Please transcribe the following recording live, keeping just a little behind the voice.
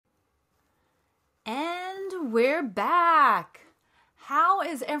we're back. How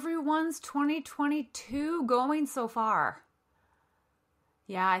is everyone's 2022 going so far?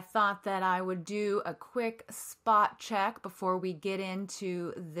 Yeah, I thought that I would do a quick spot check before we get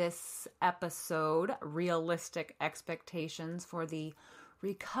into this episode, Realistic Expectations for the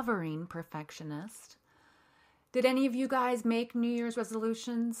Recovering Perfectionist. Did any of you guys make New Year's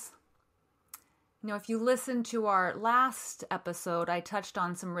resolutions? You know, if you listen to our last episode, I touched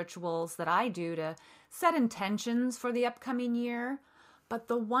on some rituals that I do to set intentions for the upcoming year. But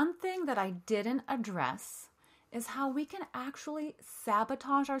the one thing that I didn't address is how we can actually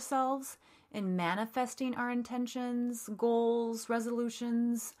sabotage ourselves in manifesting our intentions, goals,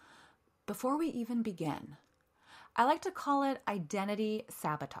 resolutions before we even begin. I like to call it identity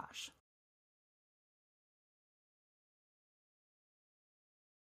sabotage.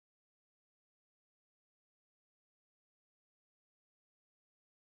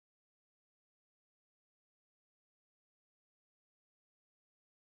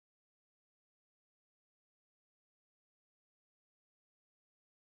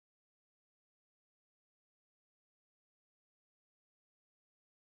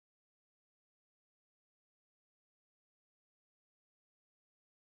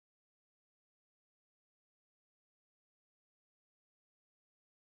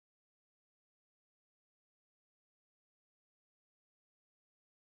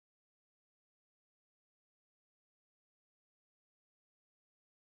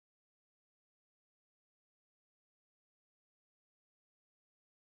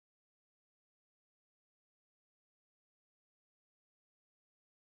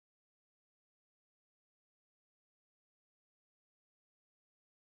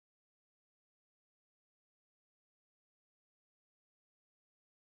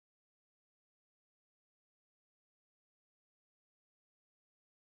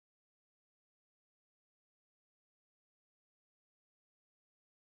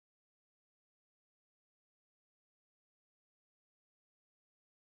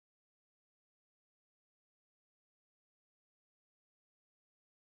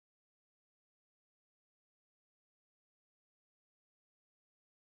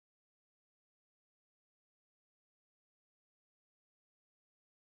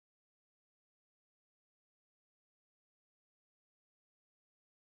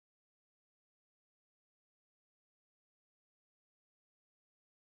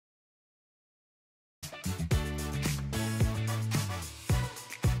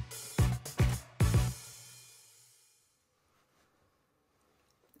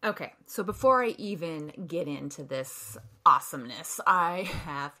 Okay, so before I even get into this awesomeness, I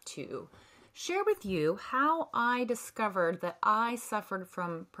have to share with you how I discovered that I suffered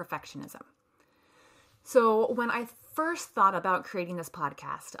from perfectionism. So when I first thought about creating this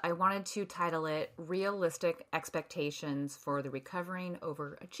podcast, I wanted to title it Realistic Expectations for the Recovering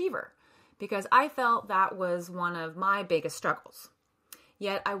Overachiever, because I felt that was one of my biggest struggles.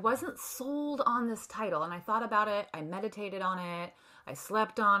 Yet I wasn't sold on this title, and I thought about it, I meditated on it, I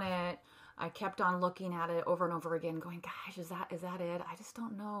slept on it, I kept on looking at it over and over again, going, gosh, is that it? I just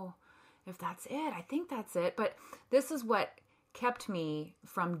don't know if that's it. I think that's it. But this is what kept me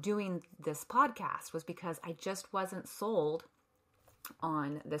from doing this podcast, was because I just wasn't sold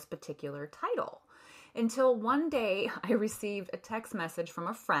on this particular title. Until one day I received a text message from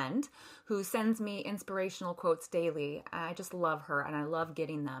a friend who sends me inspirational quotes daily. I just love her and I love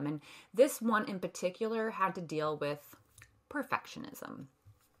getting them. And this one in particular had to deal with perfectionism.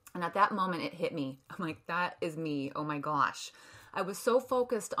 And at that moment it hit me. I'm like, that is me. Oh my gosh. I was so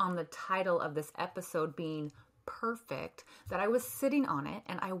focused on the title of this episode being perfect that I was sitting on it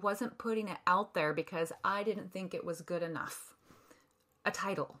and I wasn't putting it out there because I didn't think it was good enough. A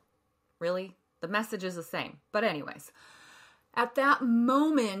title. Really? The message is the same. But anyways, at that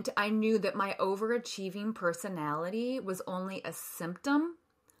moment, I knew that my overachieving personality was only a symptom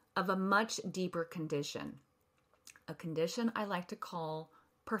of a much deeper condition. A condition I like to call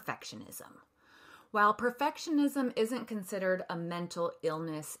perfectionism. While perfectionism isn't considered a mental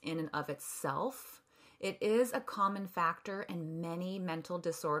illness in and of itself, it is a common factor in many mental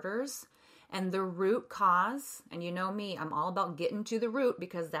disorders. And the root cause, and you know me, I'm all about getting to the root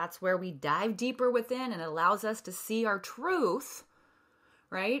because that's where we dive deeper within and it allows us to see our truth,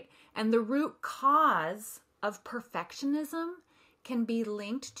 right? And the root cause of perfectionism can be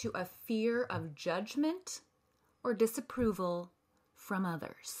linked to a fear of judgment or disapproval from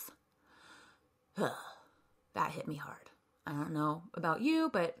others. That hit me hard. I don't know about you,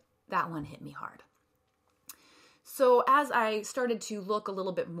 but that one hit me hard. So as I started to look a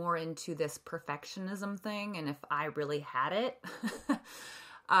little bit more into this perfectionism thing and if I really had it,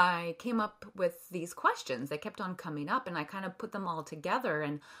 I came up with these questions. They kept on coming up, and I kind of put them all together,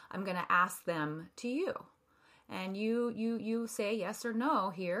 and I'm going to ask them to you. And you say yes or no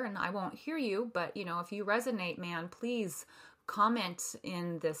here, and I won't hear you, but if you resonate, man, please comment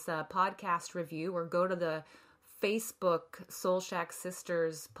in this podcast review, or go to the Facebook Soul Shack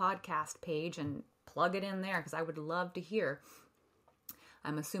Sisters podcast page and plug it in there, because I would love to hear.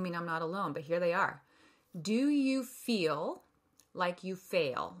 I'm assuming I'm not alone, but here they are. Do you feel like you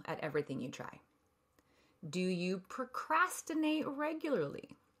fail at everything you try? Do you procrastinate regularly?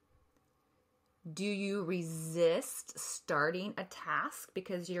 Do you resist starting a task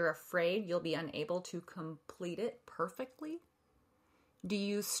because you're afraid you'll be unable to complete it perfectly? Do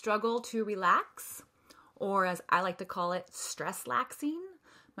you struggle to relax? Or, as I like to call it, stress-laxing?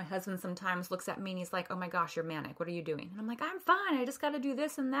 My husband sometimes looks at me and he's like, oh my gosh, you're manic. What are you doing? And I'm like, I'm fine. I just got to do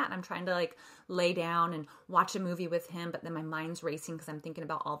this and that. And I'm trying to lay down and watch a movie with him, but then my mind's racing because I'm thinking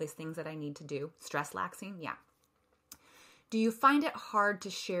about all these things that I need to do. Stress-laxing? Yeah. Do you find it hard to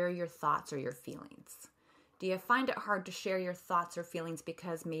share your thoughts or your feelings? Do you find it hard to share your thoughts or feelings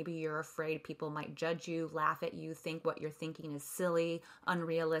because maybe you're afraid people might judge you, laugh at you, think what you're thinking is silly,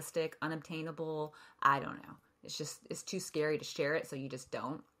 unrealistic, unobtainable? I don't know. It's too scary to share it, so you just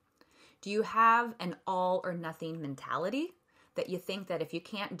don't. Do you have an all or nothing mentality, that you think that if you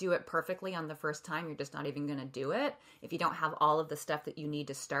can't do it perfectly on the first time, you're just not even going to do it? If you don't have all of the stuff that you need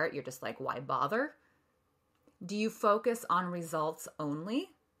to start, you're just like, why bother? Do you focus on results only?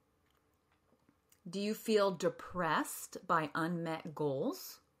 Do you feel depressed by unmet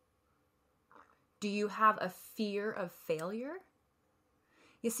goals? Do you have a fear of failure?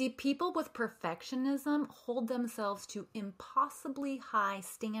 You see, people with perfectionism hold themselves to impossibly high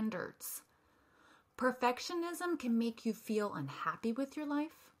standards. Perfectionism can make you feel unhappy with your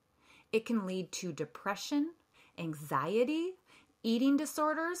life. It can lead to depression, anxiety, eating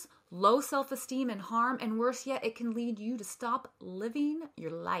disorders, low self-esteem and harm, and worse yet, it can lead you to stop living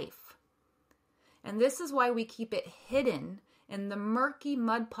your life. And this is why we keep it hidden in the murky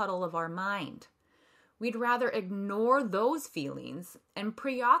mud puddle of our mind. We'd rather ignore those feelings and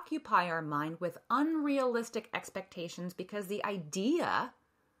preoccupy our mind with unrealistic expectations because the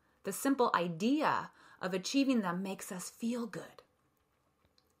simple idea of achieving them makes us feel good.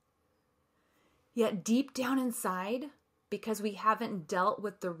 Yet deep down inside, because we haven't dealt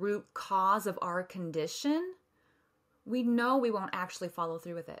with the root cause of our condition, we know we won't actually follow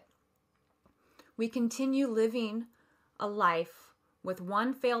through with it. We continue living a life with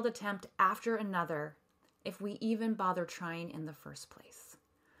one failed attempt after another, if we even bother trying in the first place.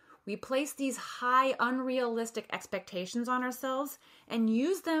 We place these high, unrealistic expectations on ourselves and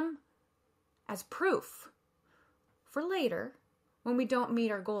use them as proof for later when we don't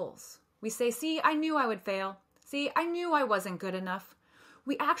meet our goals. We say, see, I knew I would fail. See, I knew I wasn't good enough.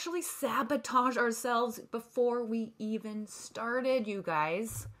 We actually sabotage ourselves before we even started, you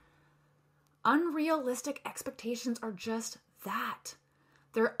guys. Unrealistic expectations are just that.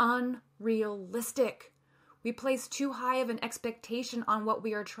 They're unrealistic. We place too high of an expectation on what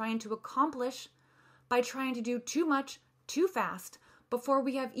we are trying to accomplish by trying to do too much, too fast, before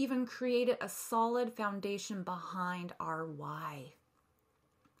we have even created a solid foundation behind our why.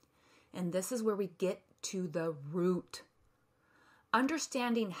 And this is where we get to the root.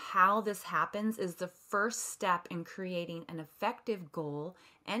 Understanding how this happens is the first step in creating an effective goal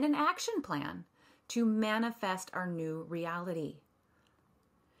and an action plan to manifest our new reality.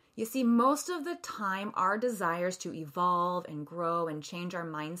 You see, most of the time, our desires to evolve and grow and change our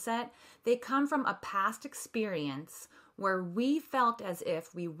mindset, they come from a past experience where we felt as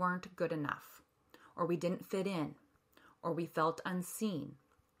if we weren't good enough, or we didn't fit in, or we felt unseen.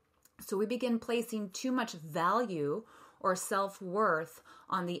 So we begin placing too much value or self-worth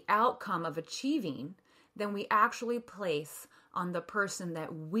on the outcome of achieving than we actually place on the person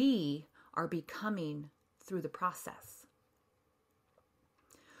that we are becoming through the process.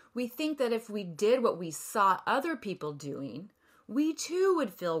 We think that if we did what we saw other people doing, we too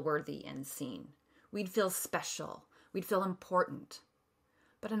would feel worthy and seen. We'd feel special. We'd feel important.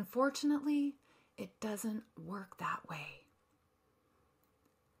 But unfortunately, it doesn't work that way.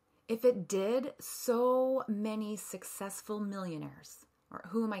 If it did, so many successful millionaires, or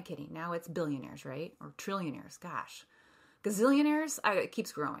who am I kidding? Now it's billionaires, right? Or trillionaires, gosh. Gazillionaires, it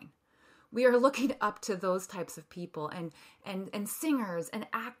keeps growing. We are looking up to those types of people and singers and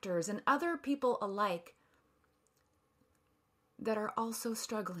actors and other people alike that are also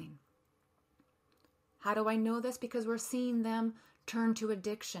struggling. How do I know this? Because we're seeing them turn to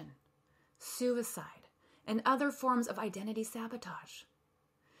addiction, suicide, and other forms of identity sabotage.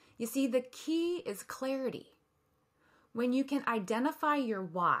 You see, the key is clarity. When you can identify your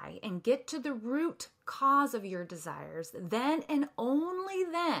why and get to the root cause of your desires, then and only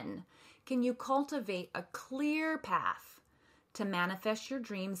then can you cultivate a clear path to manifest your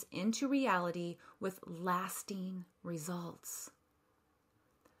dreams into reality with lasting results.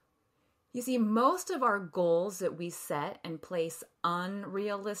 You see, most of our goals that we set and place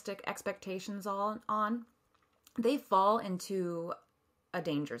unrealistic expectations on, they fall into a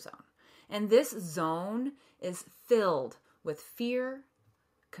danger zone. And this zone is filled with fear,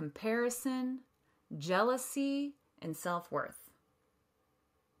 comparison, jealousy, and self-worth.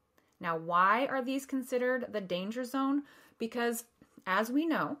 Now, why are these considered the danger zone? Because, as we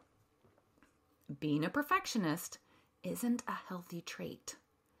know, being a perfectionist isn't a healthy trait.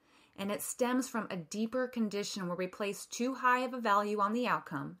 And it stems from a deeper condition where we place too high of a value on the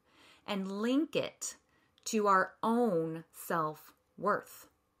outcome and link it to our own self-worth.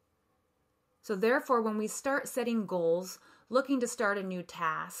 So therefore, when we start setting goals, looking to start a new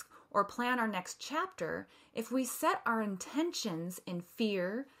task, or plan our next chapter, if we set our intentions in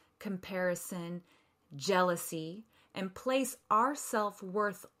fear, comparison, jealousy, and place our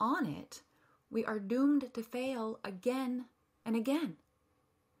self-worth on it, we are doomed to fail again and again.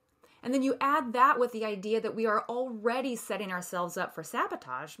 And then you add that with the idea that we are already setting ourselves up for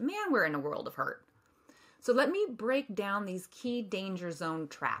sabotage. Man, we're in a world of hurt. So let me break down these key danger zone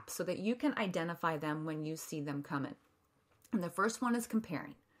traps so that you can identify them when you see them coming. And the first one is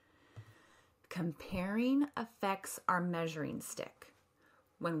comparing. Comparing affects our measuring stick.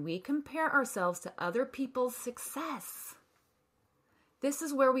 When we compare ourselves to other people's success, this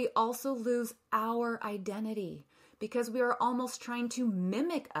is where we also lose our identity because we are almost trying to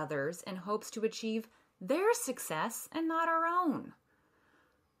mimic others in hopes to achieve their success and not our own.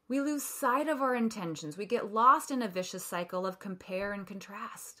 We lose sight of our intentions. We get lost in a vicious cycle of compare and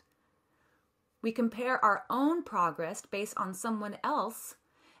contrast. We compare our own progress based on someone else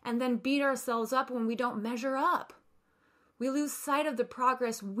and then beat ourselves up when we don't measure up. We lose sight of the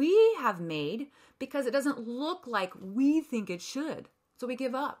progress we have made because it doesn't look like we think it should. So we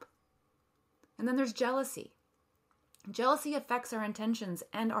give up. And then there's jealousy. Jealousy affects our intentions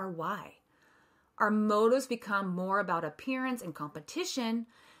and our why. Our motives become more about appearance and competition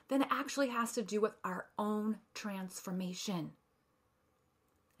than it actually has to do with our own transformation.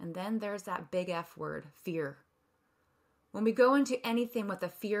 And then there's that big F word, fear. When we go into anything with a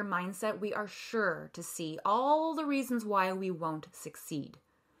fear mindset, we are sure to see all the reasons why we won't succeed.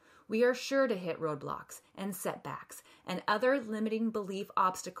 We are sure to hit roadblocks and setbacks and other limiting belief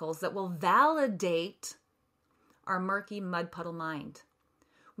obstacles that will validate our murky mud puddle mind.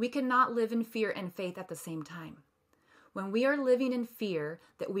 We cannot live in fear and faith at the same time. When we are living in fear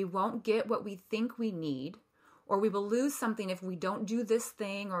that we won't get what we think we need, or we will lose something if we don't do this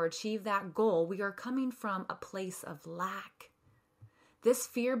thing or achieve that goal, we are coming from a place of lack. This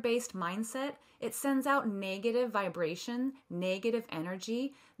fear-based mindset, it sends out negative vibration, negative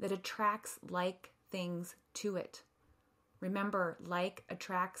energy that attracts like things to it. Remember, like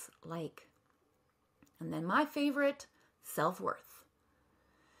attracts like. And then my favorite, self-worth.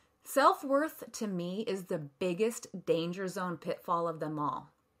 Self-worth to me is the biggest danger zone pitfall of them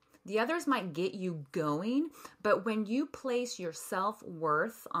all. The others might get you going, but when you place your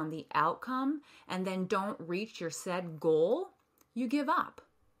self-worth on the outcome and then don't reach your said goal, you give up.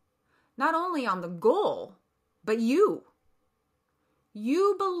 Not only on the goal, but you.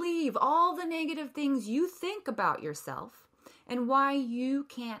 You believe all the negative things you think about yourself and why you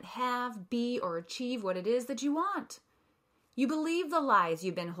can't have, be, or achieve what it is that you want. You believe the lies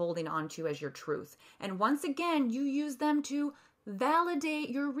you've been holding onto as your truth. And once again, you use them to validate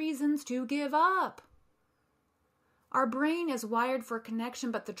your reasons to give up. Our brain is wired for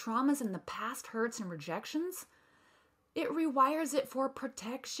connection, but the traumas in the past, hurts and rejections, it rewires it for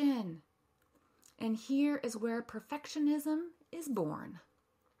protection. And here is where perfectionism is born.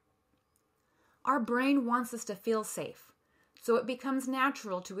 Our brain wants us to feel safe, so it becomes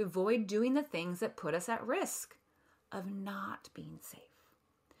natural to avoid doing the things that put us at risk of not being safe.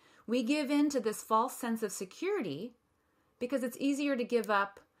 We give in to this false sense of security because it's easier to give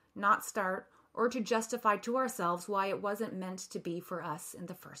up, not start, or to justify to ourselves why it wasn't meant to be for us in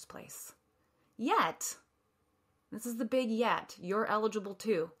the first place. Yet, this is the big yet, you're eligible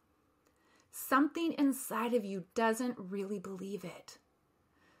too. Something inside of you doesn't really believe it.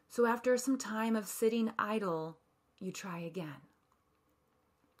 So after some time of sitting idle, you try again.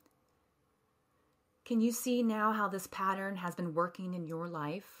 Can you see now how this pattern has been working in your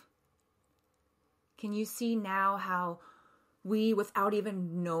life? Can you see now how we, without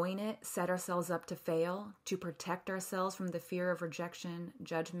even knowing it, set ourselves up to fail, to protect ourselves from the fear of rejection,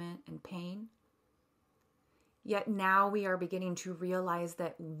 judgment, and pain? Yet now we are beginning to realize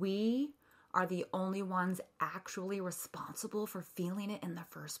that we are the only ones actually responsible for feeling it in the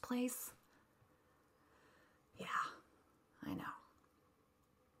first place. Yeah, I know.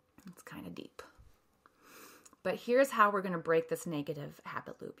 It's kind of deep. But here's how we're going to break this negative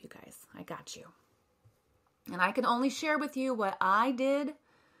habit loop, you guys. I got you. And I can only share with you what I did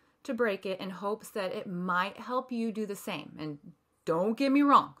to break it in hopes that it might help you do the same. And don't get me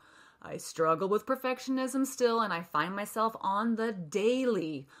wrong, I struggle with perfectionism still, and I find myself on the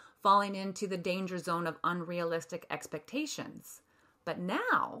daily falling into the danger zone of unrealistic expectations. But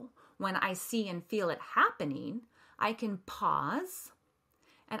now, when I see and feel it happening, I can pause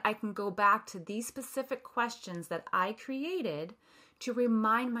and I can go back to these specific questions that I created to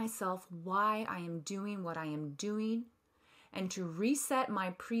remind myself why I am doing what I am doing and to reset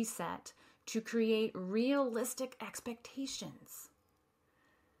my preset to create realistic expectations.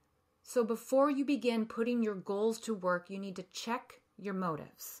 So before you begin putting your goals to work, you need to check your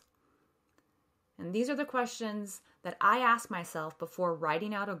motives. And these are the questions that I ask myself before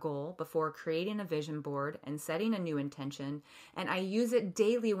writing out a goal, before creating a vision board and setting a new intention, and I use it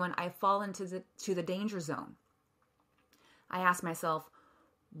daily when I fall into the danger zone. I ask myself,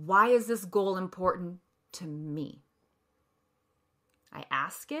 why is this goal important to me? I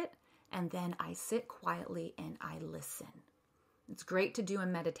ask it, and then I sit quietly and I listen. It's great to do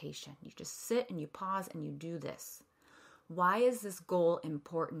in meditation. You just sit and you pause and you do this. Why is this goal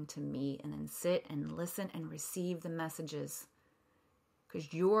important to me? And then sit and listen and receive the messages.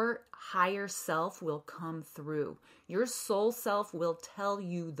 Because your higher self will come through. Your soul self will tell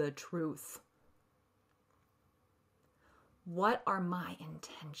you the truth. What are my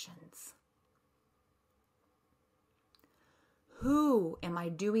intentions? Who am I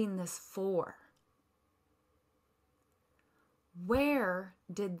doing this for? Where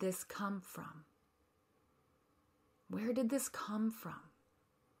did this come from? Where did this come from?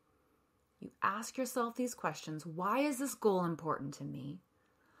 You ask yourself these questions. Why is this goal important to me?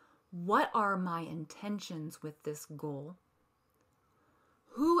 What are my intentions with this goal?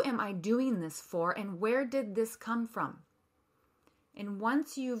 Who am I doing this for? And where did this come from? And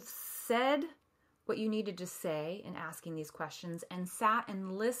once you've said what you needed to say in asking these questions and sat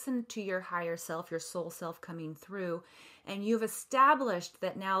and listened to your higher self, your soul self coming through, and you've established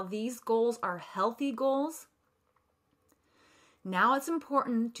that now these goals are healthy goals, now it's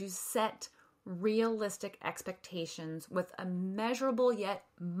important to set realistic expectations with a measurable yet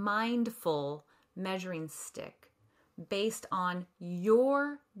mindful measuring stick based on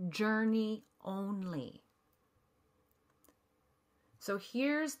your journey only. So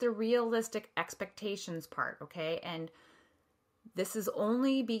here's the realistic expectations part, okay? And this is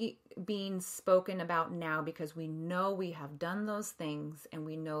only being spoken about now because we know we have done those things and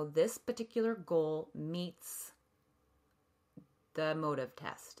we know this particular goal meets the motive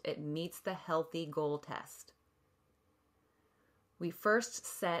test. It meets the healthy goal test. We first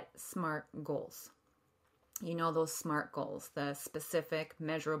set SMART goals. You know those SMART goals, the specific,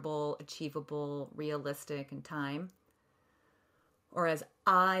 measurable, achievable, realistic, and time. Or as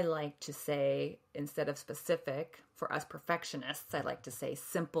I like to say, instead of specific, for us perfectionists, I like to say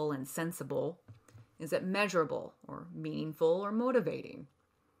simple and sensible. Is it measurable or meaningful or motivating?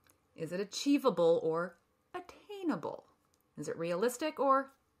 Is it achievable or attainable? Is it realistic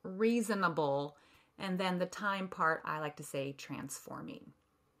or reasonable? And then the time part, I like to say transforming.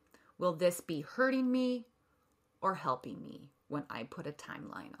 Will this be hurting me or helping me when I put a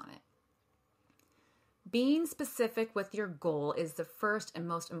timeline on it? Being specific with your goal is the first and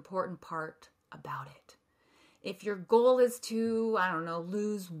most important part about it. If your goal is to,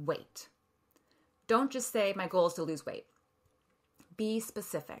 lose weight, don't just say, my goal is to lose weight. Be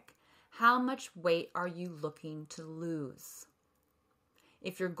specific. How much weight are you looking to lose?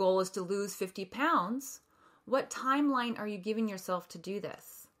 If your goal is to lose 50 pounds, what timeline are you giving yourself to do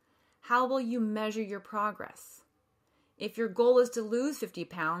this? How will you measure your progress? If your goal is to lose 50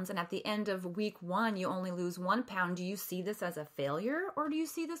 pounds and at the end of week 1 you only lose 1 pound, do you see this as a failure or do you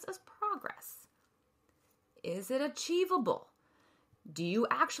see this as progress? Is it achievable? Do you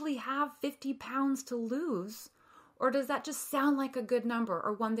actually have 50 pounds to lose? Or does that just sound like a good number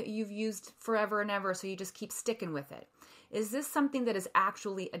or one that you've used forever and ever so you just keep sticking with it? Is this something that is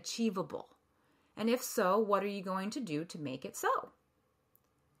actually achievable? And if so, what are you going to do to make it so?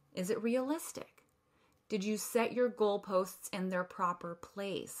 Is it realistic? Did you set your goalposts in their proper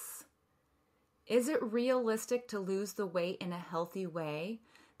place? Is it realistic to lose the weight in a healthy way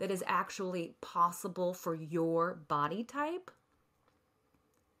that is actually possible for your body type?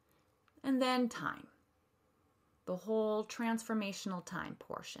 And then time. The whole transformational time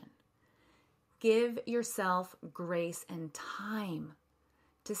portion. Give yourself grace and time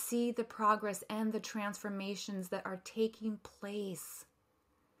to see the progress and the transformations that are taking place.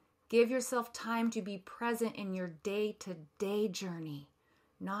 Give yourself time to be present in your day-to-day journey,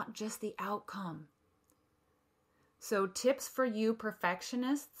 not just the outcome. So tips for you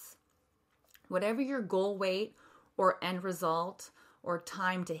perfectionists: whatever your goal weight or end result or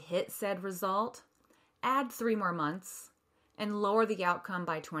time to hit said result, add 3 more months and lower the outcome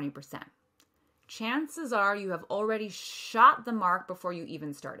by 20%. Chances are you have already shot the mark before you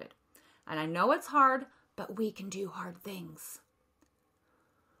even started. And I know it's hard, but we can do hard things.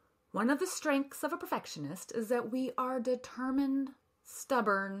 One of the strengths of a perfectionist is that we are determined,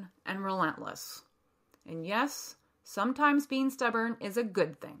 stubborn, and relentless. And yes, sometimes being stubborn is a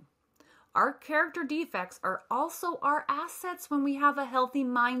good thing. Our character defects are also our assets when we have a healthy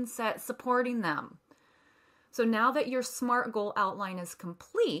mindset supporting them. So now that your SMART goal outline is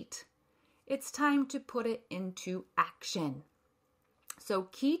complete, it's time to put it into action. So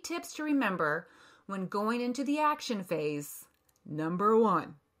key tips to remember when going into the action phase. Number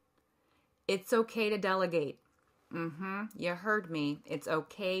 1, it's okay to delegate. You heard me. It's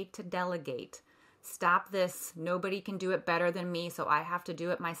okay to delegate. Stop this. Nobody can do it better than me, so I have to do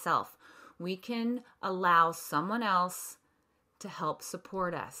it myself. We can allow someone else to help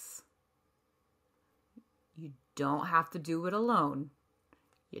support us. You don't have to do it alone.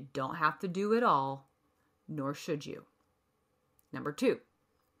 You don't have to do it all, nor should you. Number 2,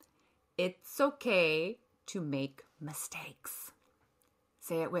 it's okay to make mistakes.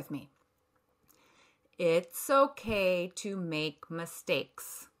 Say it with me. It's okay to make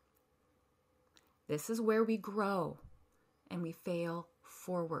mistakes. This is where we grow and we fail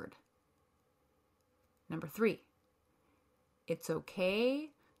forward. Number 3, it's okay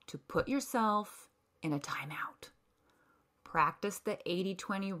to put yourself in a timeout. Practice the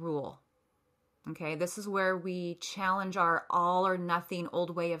 80-20 rule. Okay, this is where we challenge our all or nothing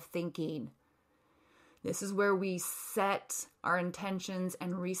old way of thinking. This is where we set our intentions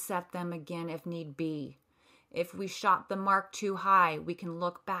and reset them again if need be. If we shot the mark too high, we can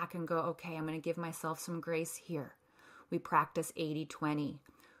look back and go, okay, I'm going to give myself some grace here. We practice 80-20.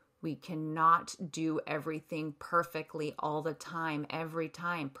 We cannot do everything perfectly all the time, every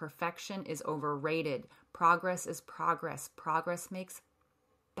time. Perfection is overrated. Progress is progress. Progress makes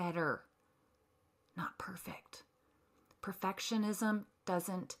better, not perfect. Perfectionism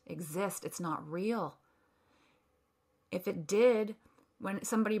doesn't exist. It's not real. If it did, when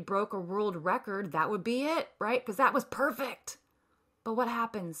somebody broke a world record, that would be it, right? Because that was perfect. But what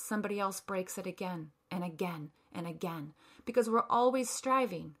happens? Somebody else breaks it again and again and again. Because we're always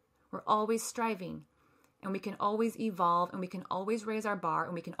striving. We're always striving. And we can always evolve, and we can always raise our bar,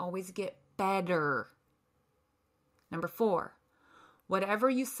 and we can always get better. Number 4, whatever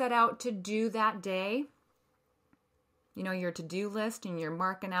you set out to do that day, your to-do list, and you're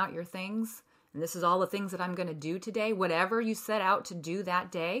marking out your things, and this is all the things that I'm going to do today. Whatever you set out to do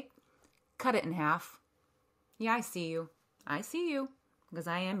that day, cut it in half. Yeah, I see you. I see you, because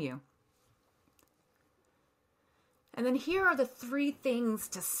I am you. And then here are the 3 things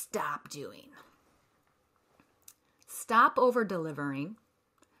to stop doing. Stop over-delivering,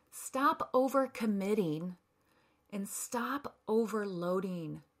 stop over-committing, and stop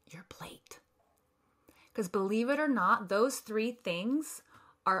overloading your plate. Because believe it or not, those 3 things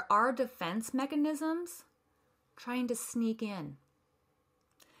are our defense mechanisms trying to sneak in.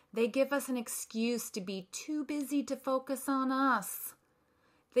 They give us an excuse to be too busy to focus on us.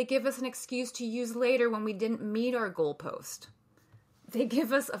 They give us an excuse to use later when we didn't meet our goalpost. They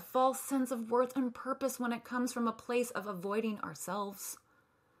give us a false sense of worth and purpose when it comes from a place of avoiding ourselves.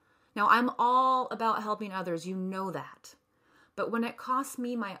 Now, I'm all about helping others, you know that. But when it costs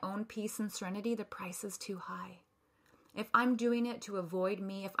me my own peace and serenity, the price is too high. If I'm doing it to avoid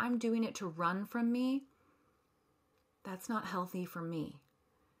me, if I'm doing it to run from me, that's not healthy for me.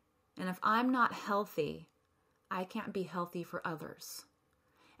 And if I'm not healthy, I can't be healthy for others.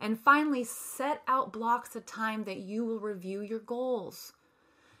 And finally, set out blocks of time that you will review your goals.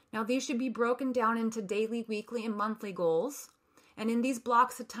 Now, these should be broken down into daily, weekly, and monthly goals. And in these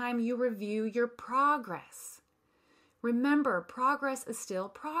blocks of time, you review your progress. Remember, progress is still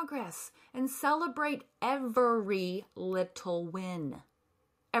progress. And celebrate every little win.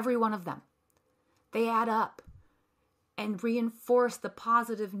 Every one of them. They add up and reinforce the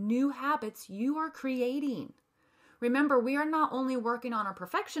positive new habits you are creating. Remember, we are not only working on our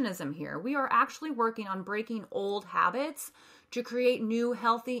perfectionism here, we are actually working on breaking old habits to create new,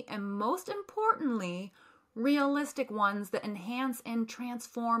 healthy, and most importantly, realistic ones that enhance and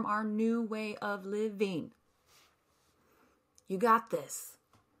transform our new way of living. You got this.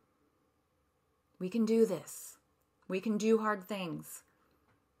 We can do this. We can do hard things.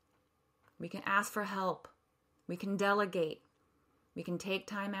 We can ask for help. We can delegate. We can take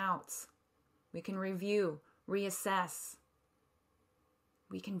time outs. We can review, reassess.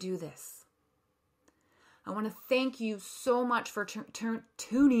 We can do this. I want to thank you so much for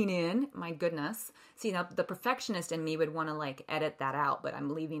tuning in. My goodness. See, now the perfectionist in me would want to edit that out, but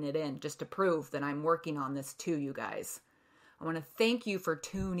I'm leaving it in just to prove that I'm working on this too, you guys. I want to thank you for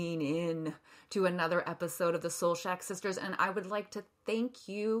tuning in to another episode of the Soul Shack Sisters, and I would like to thank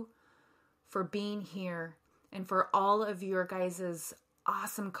you for being here and for all of your guys'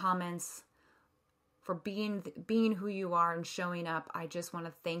 awesome comments, for being who you are and showing up. I just want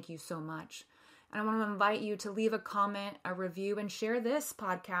to thank you so much. And I want to invite you to leave a comment, a review, and share this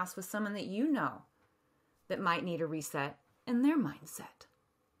podcast with someone that you know that might need a reset in their mindset.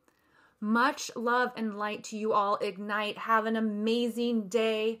 Much love and light to you all. Ignite. Have an amazing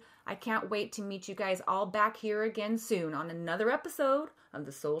day. I can't wait to meet you guys all back here again soon on another episode of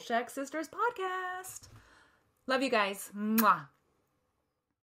the Soul Shack Sisters podcast. Love you guys. Mwah.